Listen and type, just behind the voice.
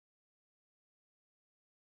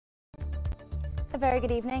A very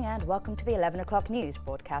good evening and welcome to the 11 o'clock news,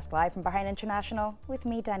 broadcast live from Bahrain International with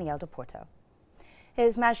me, Danielle de Porto.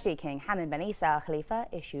 His Majesty King Hamad bin Isa Al Khalifa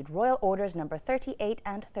issued Royal Orders number 38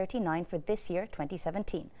 and 39 for this year,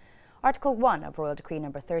 2017. Article 1 of Royal Decree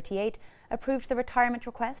number 38 approved the retirement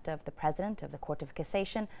request of the President of the Court of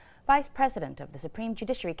Cassation, Vice President of the Supreme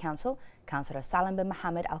Judiciary Council, Councillor Salim bin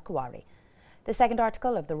Mohammed Al Kuwari. The second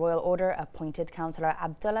article of the Royal Order appointed Councillor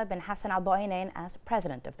Abdullah bin Hassan Al Buainain as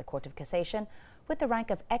President of the Court of Cassation with the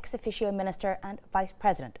rank of ex officio Minister and Vice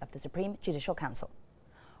President of the Supreme Judicial Council.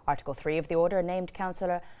 Article 3 of the order named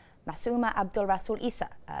Councillor Masouma Abdul Rasul Isa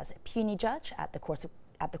as puisne judge at the Court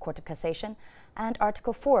of Cassation, and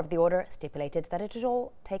Article 4 of the order stipulated that it would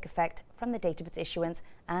all take effect from the date of its issuance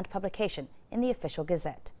and publication in the Official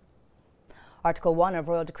Gazette. Article 1 of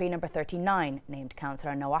Royal Decree number 39 named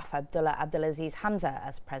Councillor Nawaf Abdullah Abdulaziz Hamza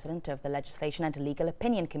as President of the Legislation and Legal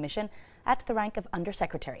Opinion Commission at the rank of Under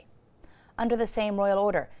Secretary. Under the same Royal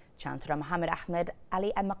Order, Chancellor Mohammed Ahmed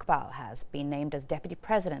Ali Al Makbal has been named as Deputy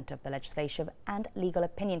President of the Legislation and Legal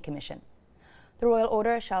Opinion Commission. The Royal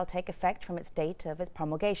Order shall take effect from its date of its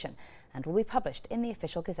promulgation and will be published in the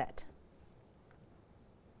Official Gazette.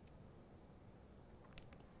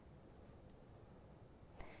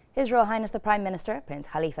 His Royal Highness the Prime Minister, Prince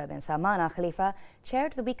Khalifa bin Salman Al Khalifa,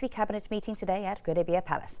 chaired the weekly cabinet meeting today at Gudaibiya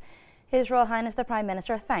Palace. His Royal Highness the Prime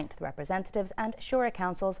Minister thanked the representatives and Shura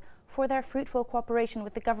councils for their fruitful cooperation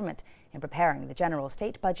with the government in preparing the general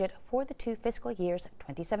state budget for the two fiscal years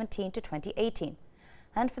 2017 to 2018,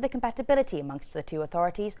 and for the compatibility amongst the two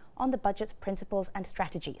authorities on the budget's principles and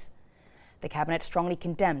strategies. The cabinet strongly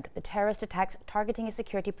condemned the terrorist attacks targeting a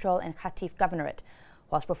security patrol in Khatif Governorate,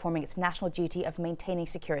 whilst performing its national duty of maintaining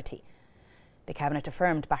security. The cabinet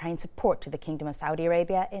affirmed Bahrain's support to the Kingdom of Saudi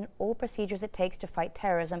Arabia in all procedures it takes to fight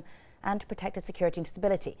terrorism and protect its security and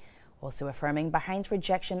stability, also affirming Bahrain's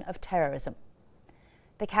rejection of terrorism.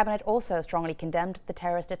 The cabinet also strongly condemned the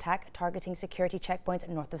terrorist attack targeting security checkpoints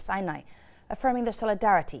north of Sinai, affirming their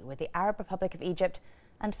solidarity with the Arab Republic of Egypt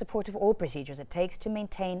and support of all procedures it takes to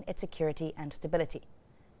maintain its security and stability.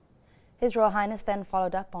 His Royal Highness then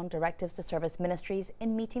followed up on directives to service ministries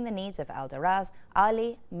in meeting the needs of Al Daraz,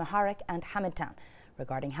 Ali, Muharraq and Hamidtown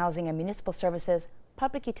regarding housing and municipal services,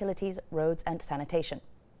 public utilities, roads and sanitation.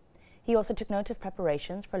 He also took note of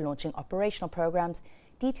preparations for launching operational programs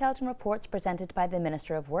detailed in reports presented by the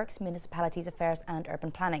Minister of Works, Municipalities Affairs and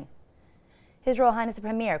Urban Planning. His Royal Highness the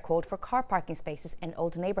Premier called for car parking spaces in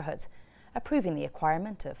old neighbourhoods, approving the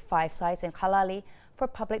acquirement of 5 sites in Khalali for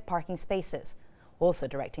public parking spaces, also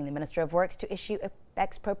directing the Minister of Works to issue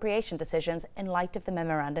expropriation decisions in light of the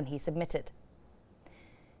memorandum he submitted.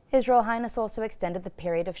 His Royal Highness also extended the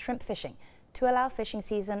period of shrimp fishing to allow fishing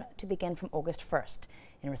season to begin from August 1st,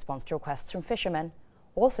 in response to requests from fishermen,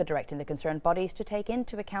 also directing the concerned bodies to take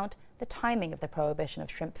into account the timing of the prohibition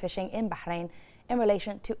of shrimp fishing in Bahrain in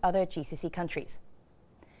relation to other GCC countries.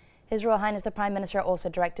 His Royal Highness the Prime Minister also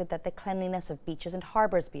directed that the cleanliness of beaches and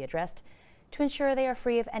harbours be addressed to ensure they are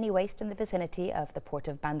free of any waste in the vicinity of the port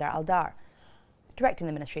of Bandar Al Dar, directing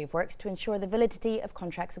the Ministry of Works to ensure the validity of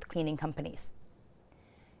contracts with cleaning companies.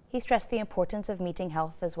 He stressed the importance of meeting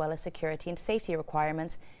health as well as security and safety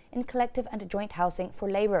requirements in collective and joint housing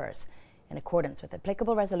for labourers, in accordance with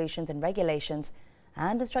applicable resolutions and regulations,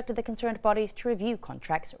 and instructed the concerned bodies to review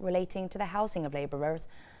contracts relating to the housing of labourers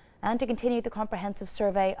and to continue the comprehensive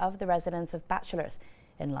survey of the residence of bachelors,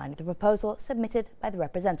 in line with the proposal submitted by the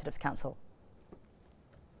Representatives' Council.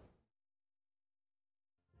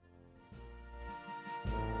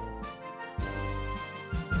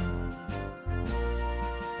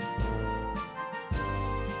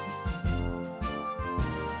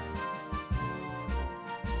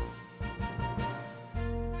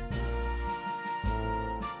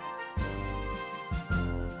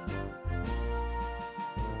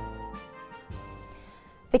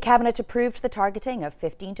 The Cabinet approved the targeting of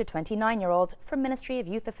 15 to 29-year-olds for Ministry of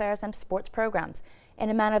Youth Affairs and Sports programmes in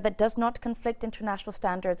a manner that does not conflict international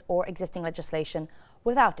standards or existing legislation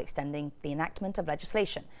without extending the enactment of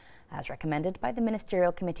legislation, as recommended by the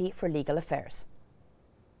Ministerial Committee for Legal Affairs.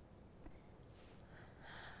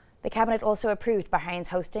 The Cabinet also approved Bahrain's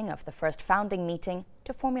hosting of the first founding meeting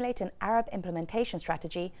to formulate an Arab implementation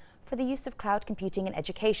strategy for the use of cloud computing in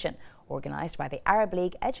education, organised by the Arab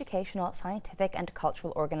League Educational, Scientific and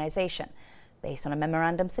Cultural Organisation, based on a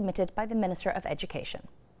memorandum submitted by the Minister of Education.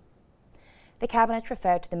 The Cabinet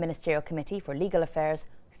referred to the Ministerial Committee for Legal Affairs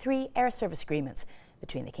 3 air service agreements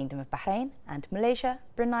between the Kingdom of Bahrain and Malaysia,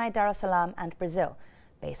 Brunei Darussalam and Brazil,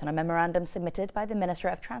 based on a memorandum submitted by the Minister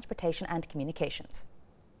of Transportation and Communications.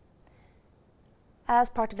 As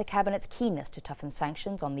part of the Cabinet's keenness to toughen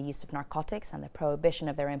sanctions on the use of narcotics and the prohibition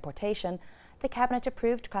of their importation, the Cabinet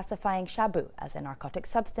approved classifying shabu as a narcotic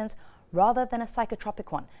substance rather than a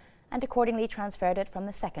psychotropic one, and accordingly transferred it from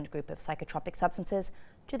the second group of psychotropic substances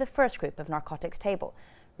to the first group of narcotics table,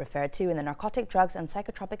 referred to in the Narcotic Drugs and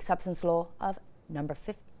Psychotropic Substance Law number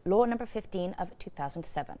 15 of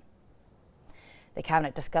 2007. The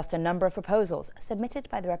Cabinet discussed a number of proposals submitted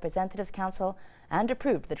by the Representatives Council and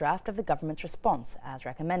approved the draft of the government's response as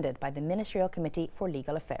recommended by the Ministerial Committee for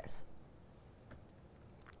Legal Affairs.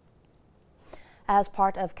 As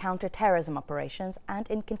part of counter-terrorism operations and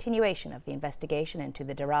in continuation of the investigation into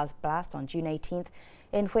the Daraz blast on June 18th,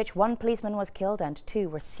 in which one policeman was killed and 2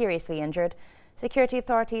 were seriously injured, security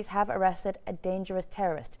authorities have arrested a dangerous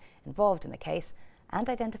terrorist involved in the case and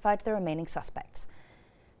identified the remaining suspects.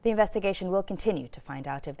 The investigation will continue to find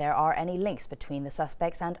out if there are any links between the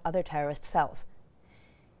suspects and other terrorist cells.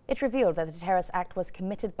 It revealed that the terrorist act was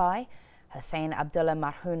committed by Hussein Abdullah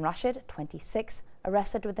Marhoon Rashid, 26,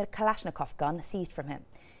 arrested with a Kalashnikov gun seized from him.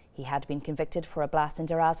 He had been convicted for a blast in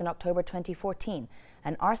Daraz in October 2014,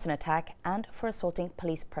 an arson attack, and for assaulting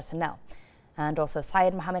police personnel. And also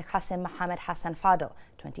Syed Mohammed Qasim Mohammed Hassan Fadl,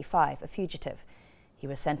 25, a fugitive. He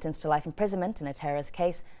was sentenced to life imprisonment in a terrorist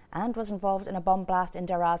case and was involved in a bomb blast in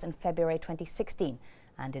Daraz in February 2016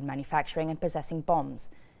 and in manufacturing and possessing bombs.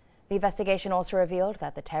 The investigation also revealed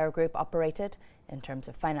that the terror group operated, in terms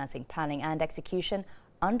of financing, planning and execution,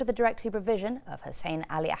 under the direct supervision of Hussein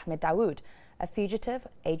Ali Ahmed Dawood, a fugitive,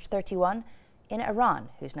 aged 31, in Iran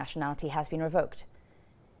whose nationality has been revoked.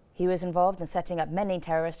 He was involved in setting up many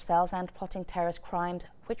terrorist cells and plotting terrorist crimes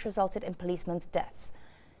which resulted in policemen's deaths.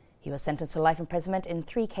 He was sentenced to life imprisonment in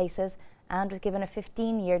 3 cases and was given a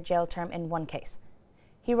 15-year jail term in 1 case.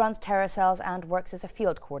 He runs terror cells and works as a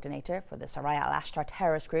field coordinator for the Saraya al-Ashtar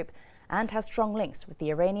terrorist group and has strong links with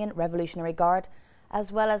the Iranian Revolutionary Guard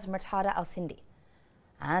as well as Murtada al-Sindi.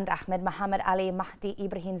 And Ahmed Mohammed Ali Mahdi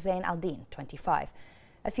Ibrahim Zain al-Din, 25,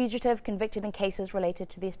 a fugitive convicted in cases related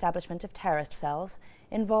to the establishment of terrorist cells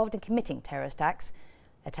involved in committing terrorist acts,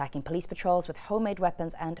 attacking police patrols with homemade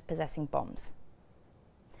weapons and possessing bombs.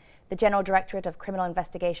 The General Directorate of Criminal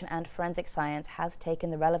Investigation and Forensic Science has taken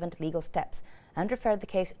the relevant legal steps and referred the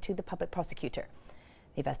case to the public prosecutor.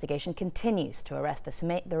 The investigation continues to arrest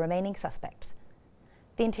the remaining suspects.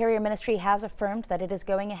 The Interior Ministry has affirmed that it is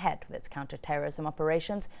going ahead with its counter-terrorism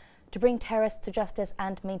operations to bring terrorists to justice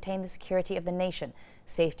and maintain the security of the nation,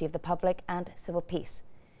 safety of the public and civil peace.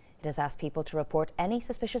 It has asked people to report any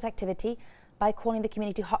suspicious activity by calling the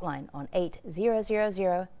community hotline on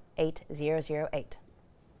 8000 8008.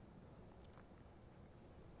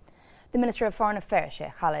 The Minister of Foreign Affairs,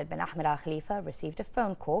 Sheikh Khaled bin Ahmed Al Khalifa, received a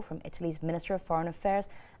phone call from Italy's Minister of Foreign Affairs,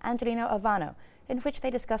 Angelino Alvano, in which they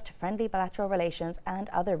discussed friendly bilateral relations and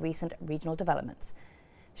other recent regional developments.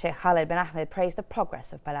 Sheikh Khaled bin Ahmed praised the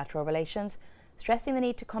progress of bilateral relations, stressing the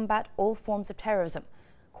need to combat all forms of terrorism,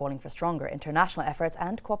 calling for stronger international efforts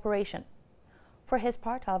and cooperation. For his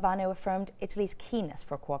part, Alvano affirmed Italy's keenness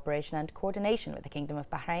for cooperation and coordination with the Kingdom of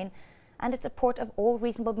Bahrain and its support of all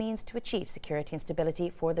reasonable means to achieve security and stability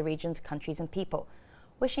for the region's countries and people,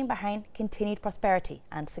 wishing Bahrain continued prosperity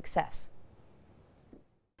and success.